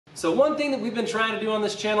So one thing that we've been trying to do on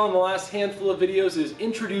this channel in the last handful of videos is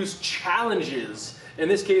introduce challenges. In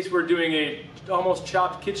this case, we're doing a almost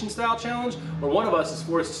chopped kitchen style challenge where one of us is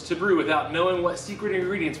forced to brew without knowing what secret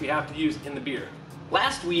ingredients we have to use in the beer.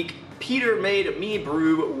 Last week, Peter made me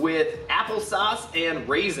brew with applesauce and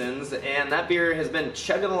raisins, and that beer has been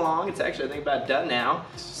chugging along. It's actually, I think, about done now.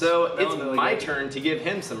 So it's really my good. turn to give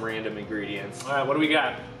him some random ingredients. All right, what do we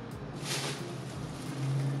got?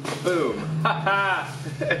 Boom.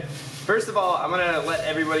 First of all, I'm gonna let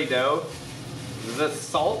everybody know the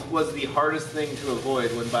salt was the hardest thing to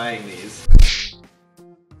avoid when buying these.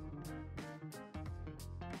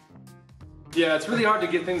 Yeah, it's really hard to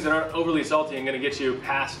get things that aren't overly salty and going to get you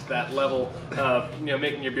past that level of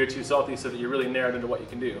making your beer too salty so that you're really narrowed into what you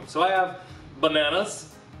can do. So I have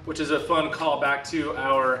bananas, which is a fun callback to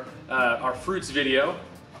our fruits video.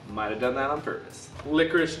 Might have done that on purpose.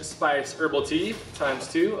 Licorice spice herbal tea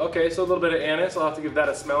 ×2. Okay, so a little bit of anise. I'll have to give that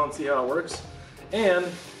a smell and see how it works. And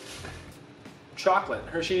chocolate,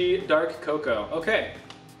 Hershey dark cocoa. Okay.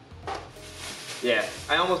 Yeah,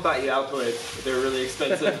 I almost bought you Altoids, but they were really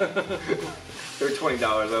expensive. They were $20.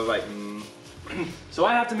 I was like, So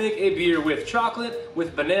I have to make a beer with chocolate,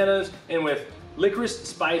 with bananas, and with licorice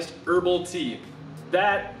spiced herbal tea.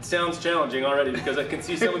 That sounds challenging already because I can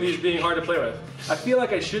see some of these being hard to play with. I feel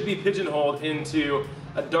like I should be pigeonholed into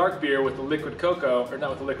a dark beer with the liquid cocoa, or not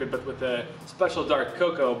with the liquid, but with the special dark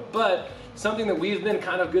cocoa. But something that we've been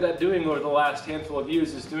kind of good at doing over the last handful of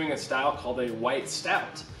years is doing a style called a white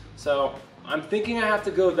stout. So I'm thinking I have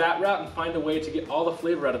to go that route and find a way to get all the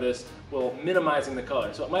flavor out of this while minimizing the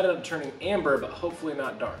color. So it might end up turning amber, but hopefully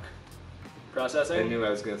not dark. Processing? I knew I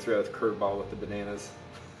was going to throw a curveball with the bananas.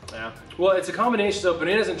 Yeah. Well, it's a combination, so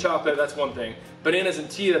bananas and chocolate, that's one thing. Bananas and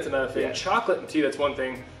tea, that's another thing. Yeah. Chocolate and tea, that's one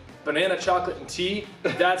thing. Banana, chocolate, and tea,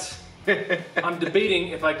 that's... I'm debating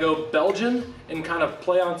if I go Belgian and kind of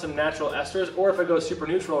play on some natural esters, or if I go super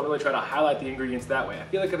neutral and really try to highlight the ingredients that way. I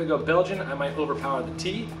feel like if I go Belgian, I might overpower the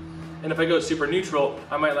tea. And if I go super neutral,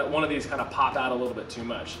 I might let one of these kind of pop out a little bit too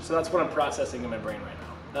much. So that's what I'm processing in my brain right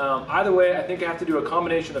now. Either way, I think I have to do a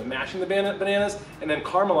combination of mashing the bananas and then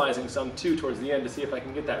caramelizing some too towards the end to see if I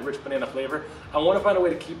can get that rich banana flavor. I want to find a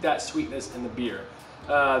way to keep that sweetness in the beer.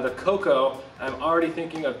 The cocoa, I'm already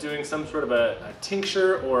thinking of doing some sort of a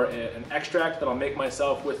tincture or an extract that I'll make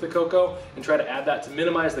myself with the cocoa and try to add that to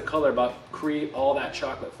minimize the color but create all that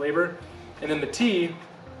chocolate flavor. And then the tea,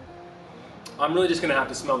 I'm really just gonna have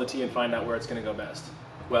to smell the tea and find out where it's gonna go best.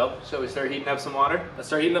 Well, shall we start heating up some water? Let's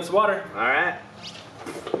start heating up some water. All right.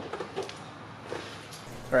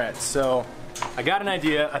 All right, so I got an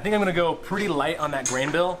idea. I think I'm gonna go pretty light on that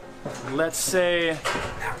grain bill. Let's say...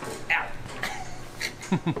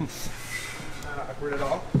 Not awkward at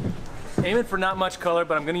all. Aiming for not much color,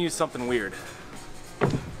 but I'm gonna use something weird.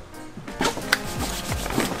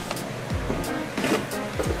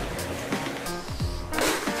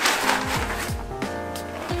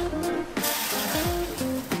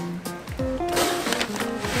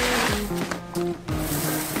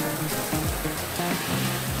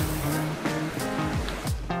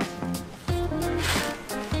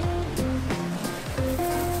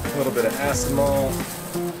 A little bit of acid malt.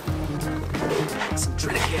 Some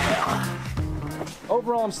triticale.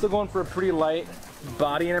 Overall, I'm still going for a pretty light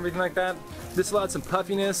body and everything like that. This allowed some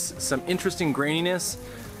puffiness, some interesting graininess,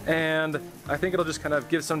 and I think it'll just kind of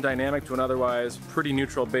give some dynamic to an otherwise pretty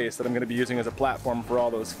neutral base that I'm going to be using as a platform for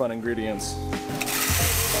all those fun ingredients.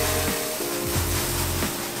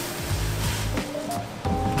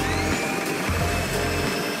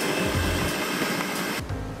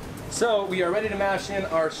 So we are ready to mash in.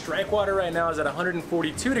 Our strike water right now is at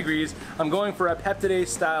 142 degrees. I'm going for a peptidase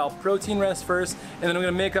style protein rest first, and then I'm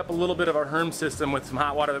gonna make up a little bit of our Herm system with some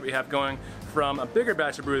hot water that we have going from a bigger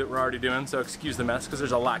batch of brew that we're already doing, so excuse the mess because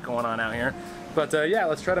there's a lot going on out here. But yeah,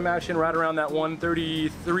 let's try to mash in right around that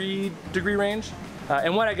 133 degree range.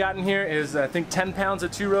 And what I got in here is I think 10 pounds of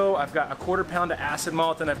 2-row, I've got a 1/4 pound of acid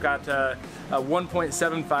malt, and I've got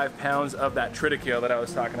 1.75 pounds of that triticale that I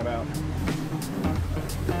was talking about.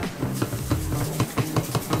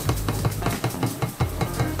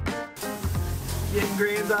 Getting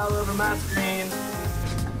grains all over my screen.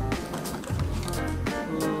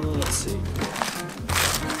 Let's see.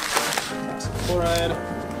 Some chloride.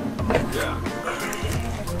 Yeah.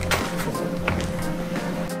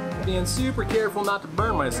 Being super careful not to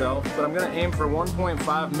burn myself, but I'm gonna aim for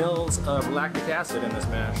 1.5 mils of lactic acid in this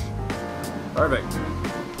mash. Perfect.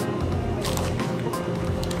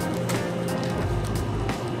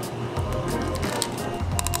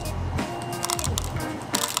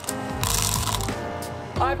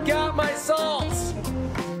 I've got my salts!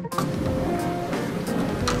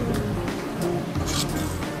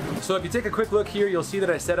 So if you take a quick look here, you'll see that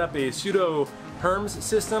I set up a pseudo Herms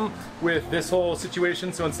system with this whole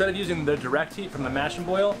situation. So instead of using the direct heat from the mash and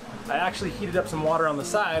boil, I actually heated up some water on the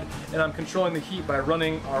side, and I'm controlling the heat by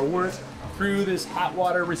running our wort through this hot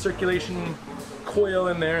water recirculation coil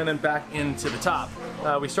in there and then back into the top.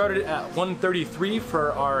 We started at 133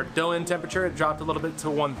 for our dough in temperature. It dropped a little bit to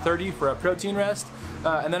 130 for a protein rest.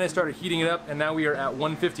 And then I started heating it up, and now we are at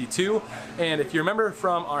 152. And if you remember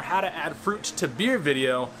from our how to add fruit to beer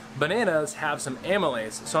video, bananas have some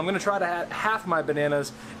amylase. So I'm gonna try to add half my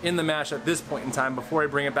bananas in the mash at this point in time before I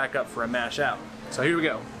bring it back up for a mash out. So here we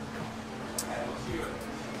go.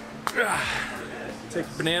 Take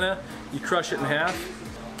the banana, you crush it in half.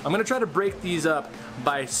 I'm gonna try to break these up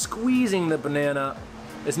by squeezing the banana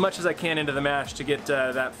as much as I can into the mash to get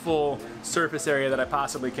that full surface area that I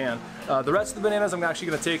possibly can. The rest of the bananas I'm actually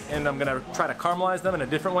gonna take and I'm gonna try to caramelize them in a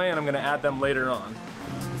different way, and I'm gonna add them later on.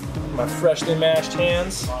 My freshly mashed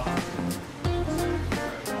hands.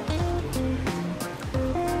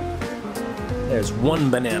 There's one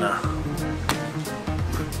banana.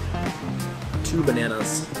 2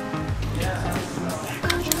 bananas.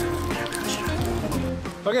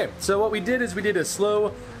 Okay, so what we did is we did a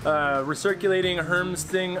slow recirculating Herms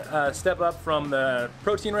thing, step up from the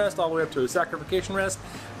protein rest all the way up to a saccharification rest.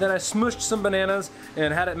 Then I smushed some bananas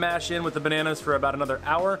and had it mash in with the bananas for about another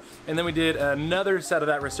hour. And then we did another set of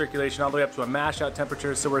that recirculation all the way up to a mash out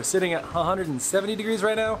temperature. So we're sitting at 170 degrees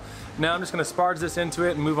right now. Now I'm just gonna sparge this into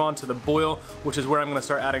it and move on to the boil, which is where I'm gonna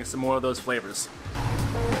start adding some more of those flavors.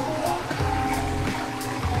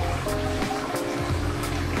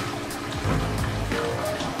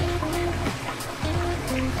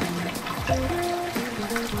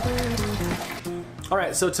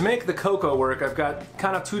 Alright, so to make the cocoa work, I've got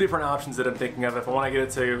kind of 2 different options that I'm thinking of if I want to get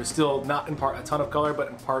it to still not impart a ton of color, but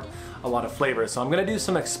impart a lot of flavor. So I'm going to do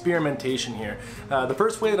some experimentation here. The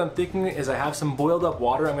first way that I'm thinking is I have some boiled up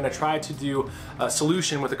water. I'm going to try to do a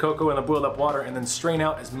solution with the cocoa and the boiled up water and then strain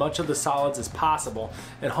out as much of the solids as possible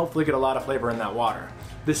and hopefully get a lot of flavor in that water.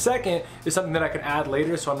 The second is something that I can add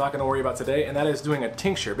later, so I'm not going to worry about today, and that is doing a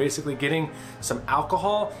tincture, basically getting some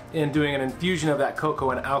alcohol and doing an infusion of that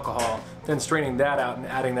cocoa and alcohol, then straining that out and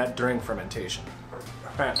adding that during fermentation.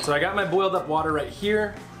 Alright, so I got my boiled up water right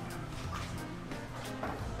here,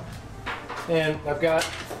 and I've got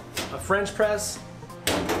a French press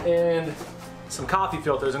and some coffee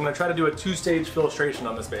filters. I'm going to try to do a 2-stage filtration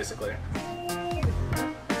on this basically.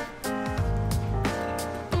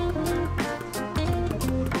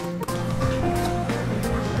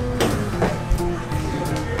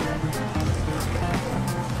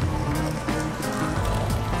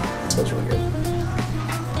 That's really good.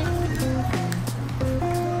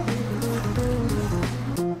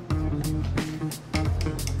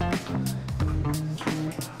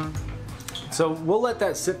 So we'll let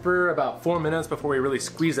that sit for about 4 minutes before we really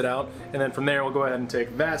squeeze it out, and then from there we'll go ahead and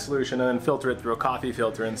take that solution and then filter it through a coffee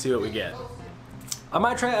filter and see what we get. I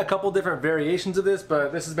might try a couple different variations of this,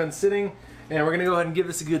 but this has been sitting, and we're gonna go ahead and give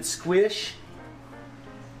this a good squish.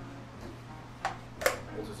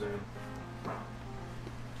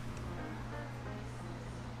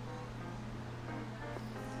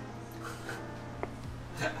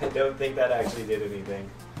 I don't think that actually did anything.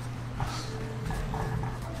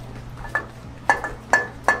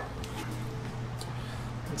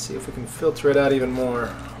 Let's see if we can filter it out even more.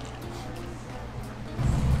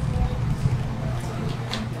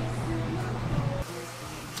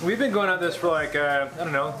 We've been going at this for like, I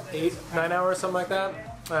don't know, 8-9 hours, something like that.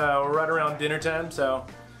 We're right around dinner time, so,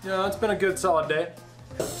 you know, it's been a good solid day.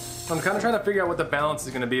 I'm kind of trying to figure out what the balance is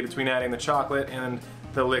going to be between adding the chocolate and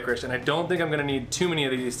the licorice, and I don't think I'm going to need too many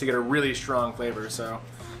of these to get a really strong flavor, so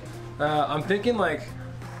I'm thinking like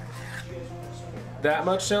that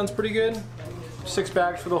much sounds pretty good. 6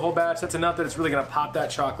 bags for the whole batch. That's enough that it's really going to pop that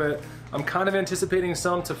chocolate. I'm kind of anticipating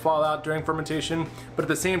some to fall out during fermentation, but at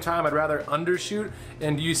the same time I'd rather undershoot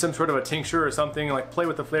and use some sort of a tincture or something, like play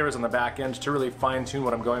with the flavors on the back end to really fine tune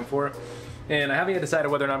what I'm going for. And I haven't yet decided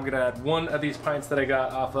whether or not I'm going to add one of these pints that I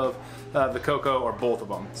got off of the cocoa or both of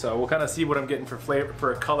them. So we'll kind of see what I'm getting for flavor,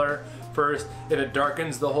 for color first. If it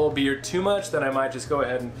darkens the whole beer too much, then I might just go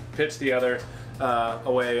ahead and pitch the other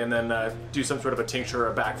away and then do some sort of a tincture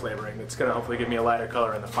or a back flavoring that's going to hopefully give me a lighter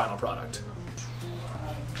color in the final product.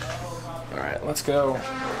 Alright, let's go.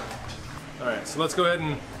 Alright, so let's go ahead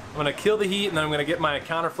and I'm going to kill the heat, and then I'm going to get my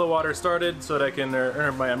counterflow water started so that I can,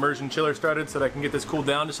 or my immersion chiller started so that I can get this cooled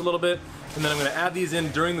down just a little bit. And then I'm going to add these in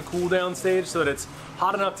during the cool down stage so that it's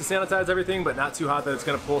hot enough to sanitize everything, but not too hot that it's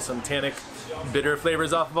going to pull some tannic, bitter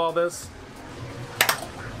flavors off of all this.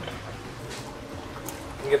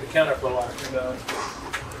 And get the counterflow water turned on.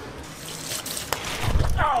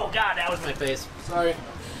 Oh god Ah, that was my face. Sorry.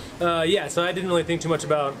 Yeah, so I didn't really think too much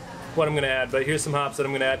about what I'm gonna add, but here's some hops that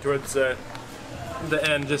I'm gonna add towards the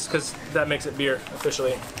end, just because that makes it beer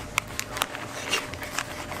officially.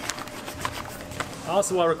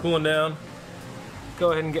 Also, while we're cooling down,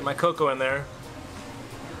 go ahead and get my cocoa in there.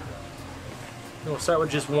 And we'll start with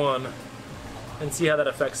just one and see how that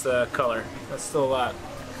affects the color. That's still a lot.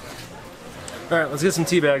 All right, let's get some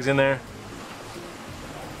tea bags in there.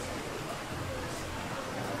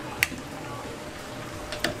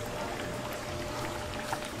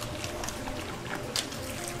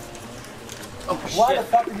 Oh, Why the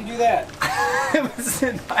fuck did you do that? It was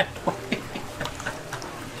in my way.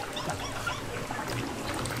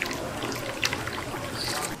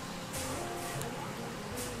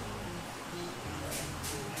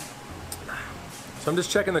 So I'm just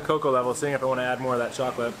checking the cocoa level, seeing if I want to add more of that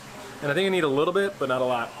chocolate. And I think I need a little bit, but not a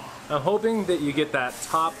lot. I'm hoping that you get that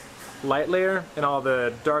top light layer and all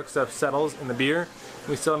the dark stuff settles in the beer.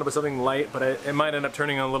 We still end up with something light, but it might end up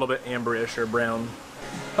turning a little bit amberish or brown.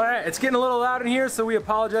 All right, it's getting a little loud in here, so we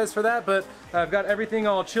apologize for that, but I've got everything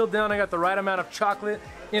all chilled down. I got the right amount of chocolate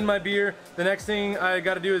in my beer. The next thing I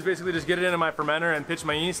got to do is basically just get it into my fermenter and pitch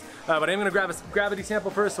my yeast. But I'm gonna grab a gravity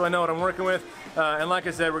sample first so I know what I'm working with. And like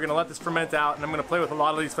I said, we're gonna let this ferment out, and I'm gonna play with a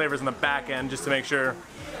lot of these flavors in the back end just to make sure,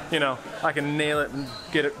 you know, I can nail it and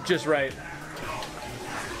get it just right.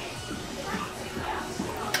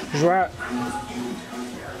 Just right.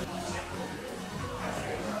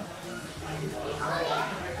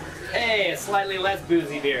 Hey, a slightly less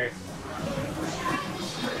boozy beer.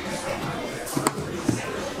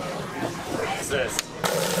 What's this?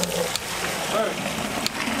 Perfect.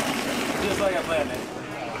 Just like I planned it.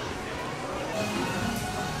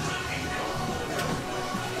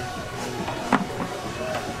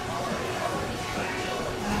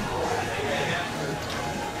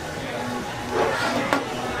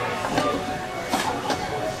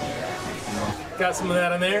 Got some of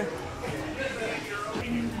that in there.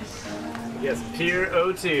 Yes, pure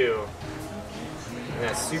O2. And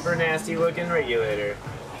that super nasty looking regulator.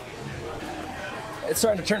 It's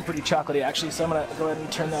starting to turn pretty chocolatey actually, so I'm gonna go ahead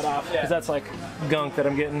and turn that off because that's like gunk that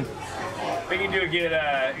I'm getting. We can do a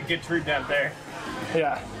good treat down there.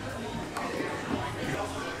 Yeah.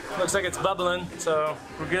 Looks like it's bubbling, so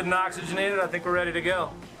we're good and oxygenated. I think we're ready to go.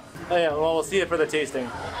 Oh yeah, well we'll see it for the tasting.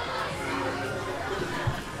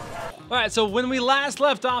 All right, so when we last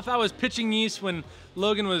left off, I was pitching yeast when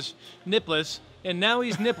Logan was nipless, and now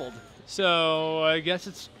he's nippled. So I guess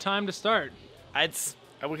it's time to start.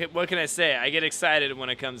 What can I say? I get excited when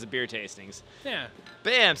it comes to beer tastings. Yeah.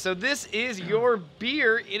 Bam, so this is your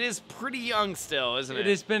beer. It is pretty young still, isn't it? It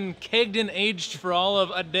has been kegged and aged for all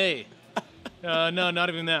of a day. No, not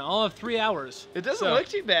even that. All of 3 hours. It doesn't look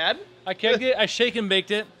too bad. I kegged it, I shake and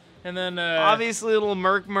baked it, and then... obviously a little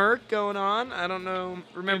murk going on. I don't know,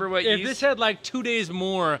 remember what If this had like 2 days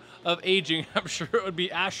more of aging, I'm sure it would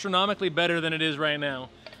be astronomically better than it is right now.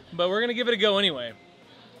 But we're gonna give it a go anyway.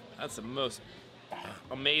 That's the most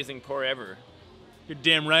amazing pour ever. You're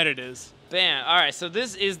damn right it is. Bam, all right, so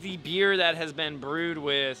this is the beer that has been brewed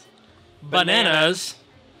with Bananas.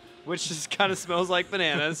 Which just kind of smells like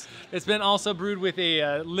bananas. It's been also brewed with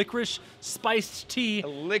a licorice spiced tea. A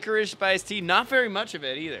licorice spiced tea, not very much of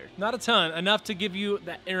it either. Not a ton, enough to give you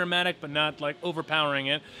that aromatic, but not like overpowering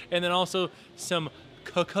it. And then also some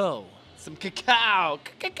cocoa. Some cacao.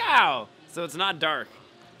 So it's not dark.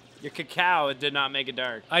 Your cacao did not make it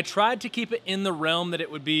dark. I tried to keep it in the realm that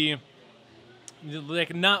it would be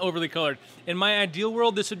like not overly colored. In my ideal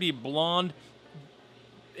world, this would be blonde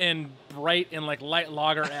and bright and like light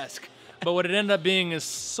lager-esque. But what it ended up being is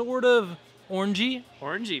sort of orangey.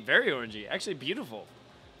 Orangey, very orangey. Actually beautiful.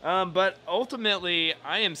 But ultimately,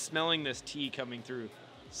 I am smelling this tea coming through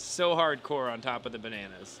so hardcore on top of the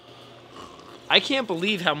bananas. I can't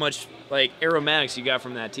believe how much like aromatics you got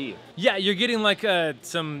from that tea. Yeah, you're getting like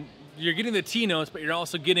you're getting the tea notes, but you're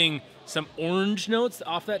also getting some orange notes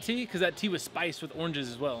off that tea because that tea was spiced with oranges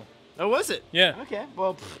as well. Oh, was it? Yeah. Okay,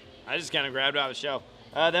 well, I just kind of grabbed it off the shelf.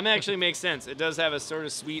 That actually makes sense. It does have a sort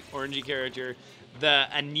of sweet orangey character. The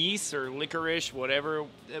anise or licorice, whatever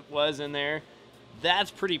it was in there,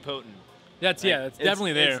 that's pretty potent. That's, yeah, it's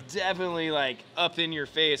definitely there. It's definitely like up in your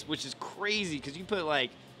face, which is crazy because you put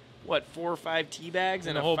like, what, 4 or 5 tea bags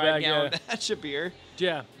in a whole 5-gallon batch of beer?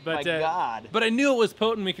 Yeah, but my God. But I knew it was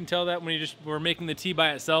potent. We can tell that when you just were making the tea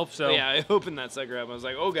by itself. So yeah, I opened that sucker up. I was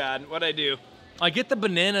like, oh God, what'd I do? I get the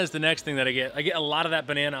banana is the next thing that I get. I get a lot of that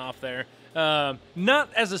banana off there. Not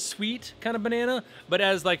as a sweet kind of banana, but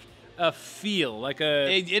as like a feel, like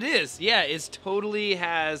a. It is, yeah. It totally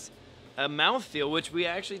has a mouthfeel, which we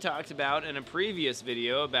actually talked about in a previous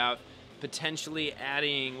video about potentially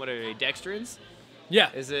adding, what are they, dextrins? Yeah.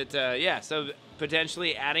 Is it, yeah, so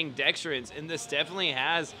potentially adding dextrins, and this definitely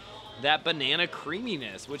has that banana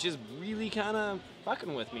creaminess, which is really kind of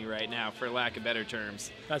fucking with me right now, for lack of better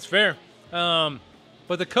terms. That's fair. But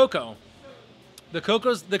the cocoa's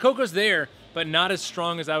there, but not as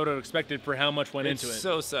strong as I would have expected for how much went into it. It's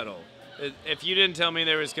so subtle. If you didn't tell me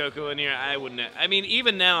there was cocoa in here, I wouldn't. I mean,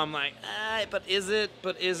 even now, I'm like, but is it?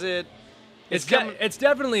 It's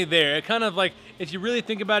definitely there. It kind of like, if you really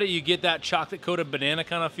think about it, you get that chocolate coated banana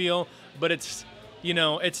kind of feel, but it's, you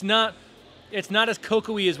know, it's not as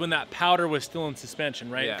cocoa-y as when that powder was still in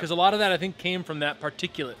suspension, right? Yeah. Because a lot of that I think came from that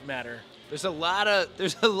particulate matter. There's a lot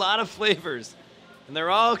of flavors, and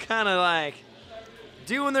they're all kind of like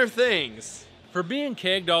doing their things. For being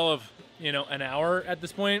kegged all of, you know, an hour at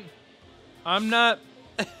this point, I'm not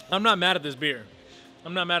mad at this beer.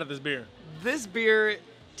 I'm not mad at this beer. This beer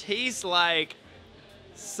tastes like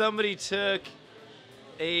somebody took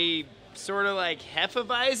a sort of like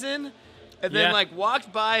Hefeweizen and then like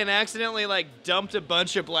walked by and accidentally like dumped a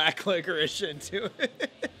bunch of black licorice into it.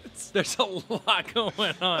 There's a lot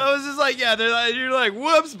going on. I was just like, yeah, you're like,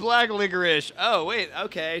 whoops, black licorice. Oh, wait,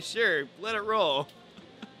 okay, sure, let it roll.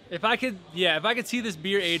 If I could see this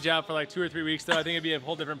beer age out for like 2 or 3 weeks, though, I think it'd be a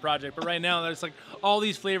whole different project. But right now, there's like all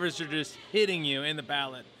these flavors are just hitting you in the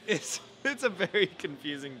palate. It's a very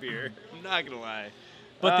confusing beer. I'm not gonna lie.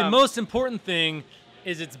 But the most important thing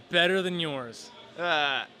is it's better than yours.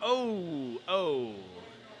 Should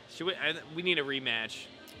we need a rematch.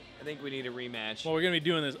 I think we need a rematch. Well, we're gonna be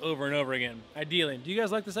doing this over and over again. Ideally, do you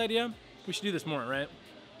guys like this idea? We should do this more, right?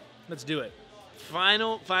 Let's do it.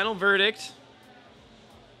 Final verdict.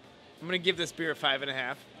 I'm gonna give this beer a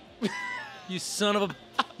 5.5. You son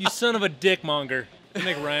of a dick monger. You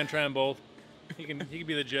make Ryan try them both. He can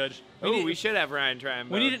be the judge. We should have Ryan try them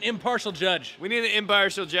both. We need an impartial judge. We need an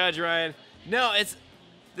impartial judge, Ryan. No,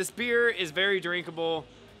 this beer is very drinkable,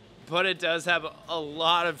 but it does have a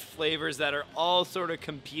lot of flavors that are all sort of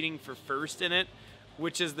competing for first in it,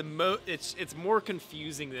 which is it's more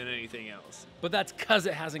confusing than anything else. But that's because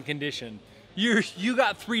it hasn't conditioned. You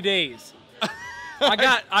got 3 days.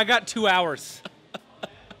 I got 2 hours.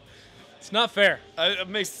 It's not fair. It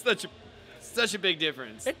makes such a big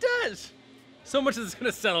difference. It does. So much of it's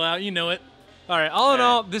gonna settle out. You know it. All right. All in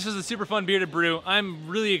all, this was a super fun beer to brew. I'm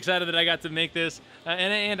really excited that I got to make this,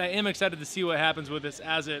 and I am excited to see what happens with this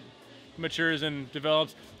as it matures and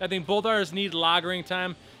develops. I think both ours need lagering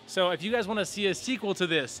time. So if you guys want to see a sequel to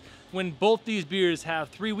this, when both these beers have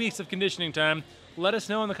 3 weeks of conditioning time, let us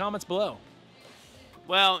know in the comments below.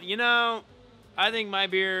 Well, you know, I think my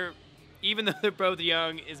beer, even though they're both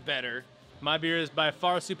young, is better. My beer is by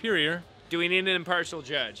far superior. Do we need an impartial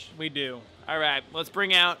judge? We do. All right, let's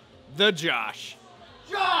bring out the Josh.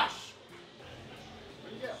 Josh!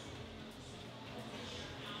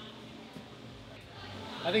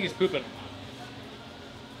 I think he's pooping.